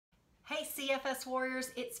Hey CFS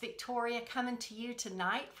Warriors, it's Victoria coming to you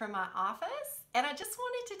tonight from my office, and I just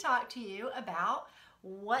wanted to talk to you about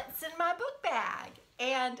what's in my book bag.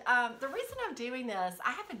 And the reason I'm doing this,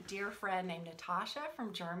 I have a dear friend named Natasha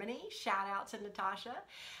from Germany, shout out to Natasha,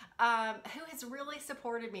 who has really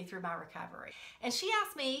supported me through my recovery. And she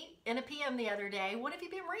asked me in a PM the other day, what have you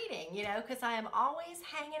been reading? You know, because I am always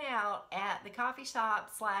hanging out at the coffee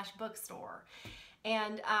shop / bookstore.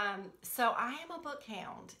 And so I am a book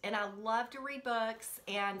hound and I love to read books,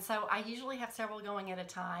 and so I usually have several going at a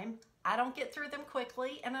time. I don't get through them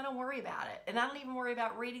quickly and I don't worry about it. And I don't even worry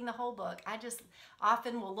about reading the whole book. I just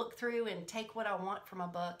often will look through and take what I want from a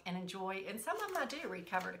book and enjoy, and some of them I do read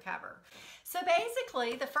cover to cover. So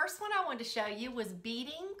basically the first one I wanted to show you was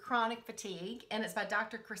Beating Chronic Fatigue, and it's by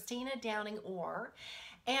Dr. Christina Downing-Orr.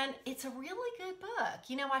 And it's a really good book.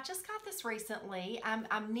 You know, I just got this recently. I'm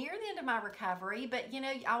near the end of my recovery, but you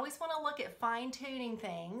know, you always want to look at fine-tuning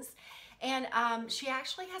things. And she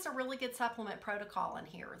actually has a really good supplement protocol in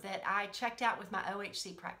here that I checked out with my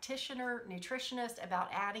OHC practitioner, nutritionist, about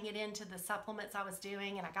adding it into the supplements I was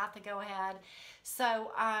doing, and I got the go-ahead.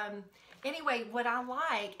 So anyway, what I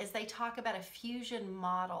like is they talk about a fusion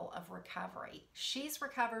model of recovery. She's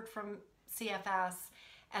recovered from CFS,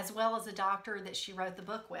 as well as a doctor that she wrote the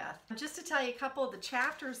book with. Just to tell you a couple of the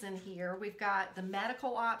chapters in here, we've got the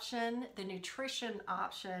medical option, the nutrition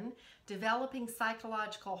option, developing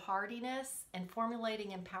psychological hardiness, and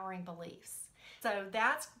formulating empowering beliefs. So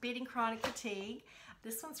that's Beating Chronic Fatigue.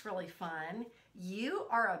 This one's really fun. You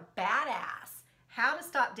are a badass. How to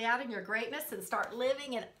stop doubting your greatness and start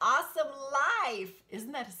living an awesome life.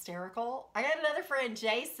 Isn't that hysterical? I got another friend,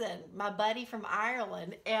 Jason, my buddy from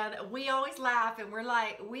Ireland, and we always laugh, and we're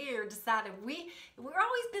like, we're decided we're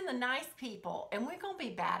always been the nice people, and we're gonna be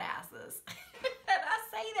badasses. And I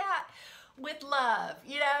say that with love.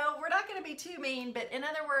 You know, we're not gonna be too mean, but in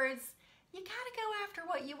other words, you gotta go after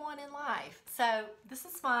what you want in life. So this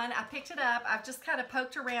is fun. I picked it up. I've just kind of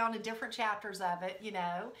poked around in different chapters of it, you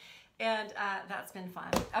know. And that's been fun.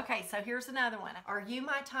 Okay, so here's another one. Are you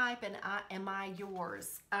my type and am I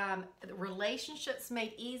yours? Relationships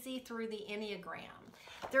made easy through the Enneagram.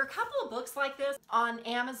 There are a couple of books like this on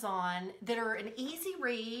Amazon that are an easy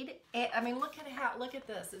read. I mean, look at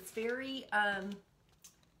this. It's very,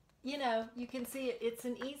 you know, you can see it. It's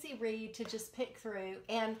an easy read to just pick through.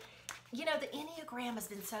 And, you know, the Enneagram has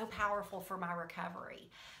been so powerful for my recovery,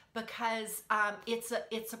 because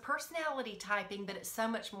it's a personality typing, but it's so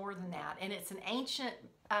much more than that, and it's an ancient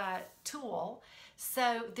tool,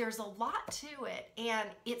 so there's a lot to it, and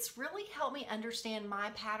it's really helped me understand my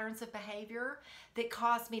patterns of behavior that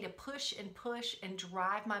caused me to push and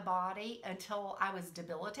drive my body until I was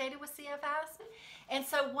debilitated with CFS. And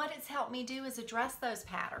so what it's helped me do is address those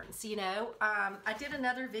patterns. You know, I did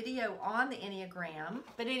another video on the Enneagram,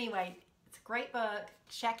 but anyway, it's a great book.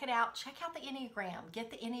 Check it out. Check out the Enneagram.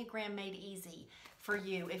 Get the Enneagram made easy for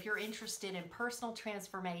you if you're interested in personal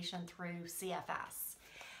transformation through CFS.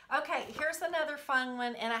 Okay, here's another fun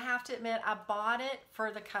one, and I have to admit, I bought it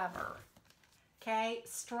for the cover. Okay,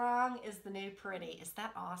 Strong is the New Pretty. Is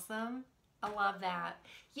that awesome? I love that.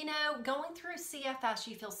 You know, going through CFS,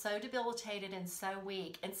 you feel so debilitated and so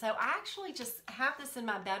weak. And so I actually just have this in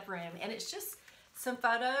my bedroom, and it's just some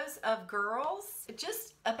photos of girls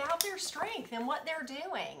just about their strength and what they're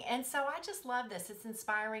doing. And so I just love this. It's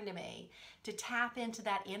inspiring to me to tap into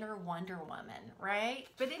that inner Wonder Woman, right?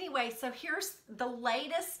 But anyway, so here's the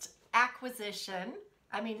latest acquisition.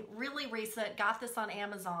 I mean, really recent. Got this on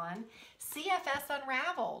Amazon. CFS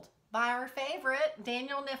Unraveled by our favorite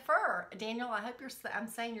Daniel Nefer. Daniel, I hope I'm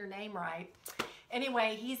saying your name right.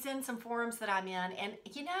 Anyway, he's in some forums that I'm in, and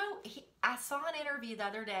you know, I saw an interview the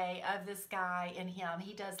other day of this guy and him.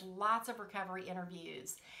 He does lots of recovery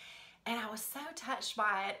interviews, and I was so touched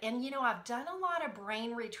by it. And you know, I've done a lot of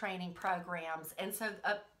brain retraining programs, and so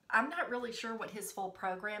I'm not really sure what his full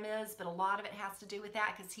program is, but a lot of it has to do with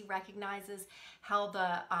that, because he recognizes how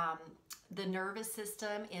the nervous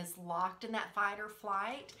system is locked in that fight or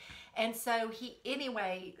flight. And so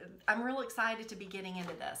anyway, I'm real excited to be getting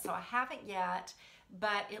into this. So I haven't yet,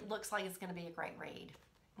 but it looks like it's going to be a great read.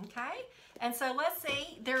 Okay, and so let's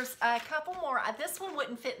see, there's a couple more. This one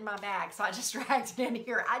wouldn't fit in my bag, so I just dragged it in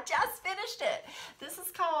here. I just finished it. This is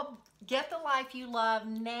called Get the Life You Love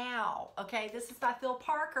Now. Okay, this is by Phil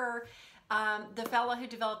Parker, the fellow who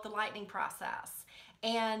developed the lightning process.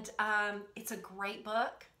 And it's a great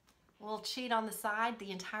book. a little cheat on the side,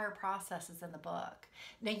 the entire process is in the book.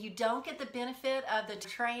 Now, you don't get the benefit of the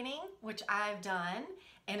training, which I've done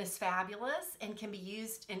and is fabulous and can be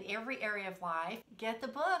used in every area of life. Get the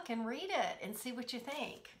book and read it and see what you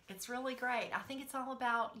think. It's really great. I think it's all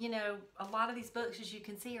about, you know, a lot of these books, as you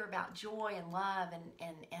can see, are about joy and love,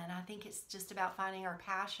 and I think it's just about finding our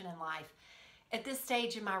passion in life. At this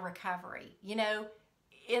stage in my recovery, you know,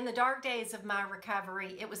 in the dark days of my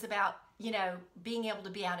recovery, it was about, you know, being able to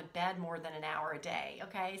be out of bed more than an hour a day,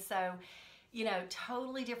 okay? So, you know,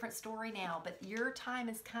 totally different story now, but your time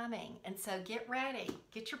is coming. And so get ready,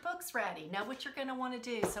 get your books ready, know what you're gonna wanna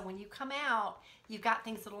do. So when you come out, you've got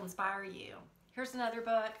things that'll inspire you. Here's another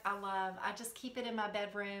book I love. I just keep it in my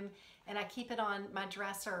bedroom and I keep it on my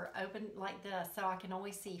dresser open like this so I can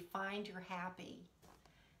always see Find Your Happy.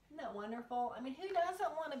 Isn't that wonderful? I mean, who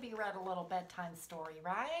doesn't want to be read a little bedtime story,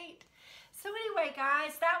 right? So anyway,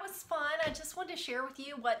 guys, that was fun. I just wanted to share with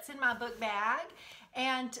you what's in my book bag.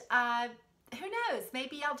 And who knows,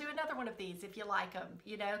 maybe I'll do another one of these if you like them,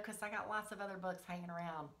 you know, because I got lots of other books hanging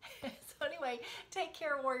around. So anyway, take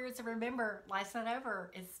care, warriors, and remember, life's not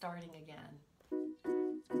over, it's starting again.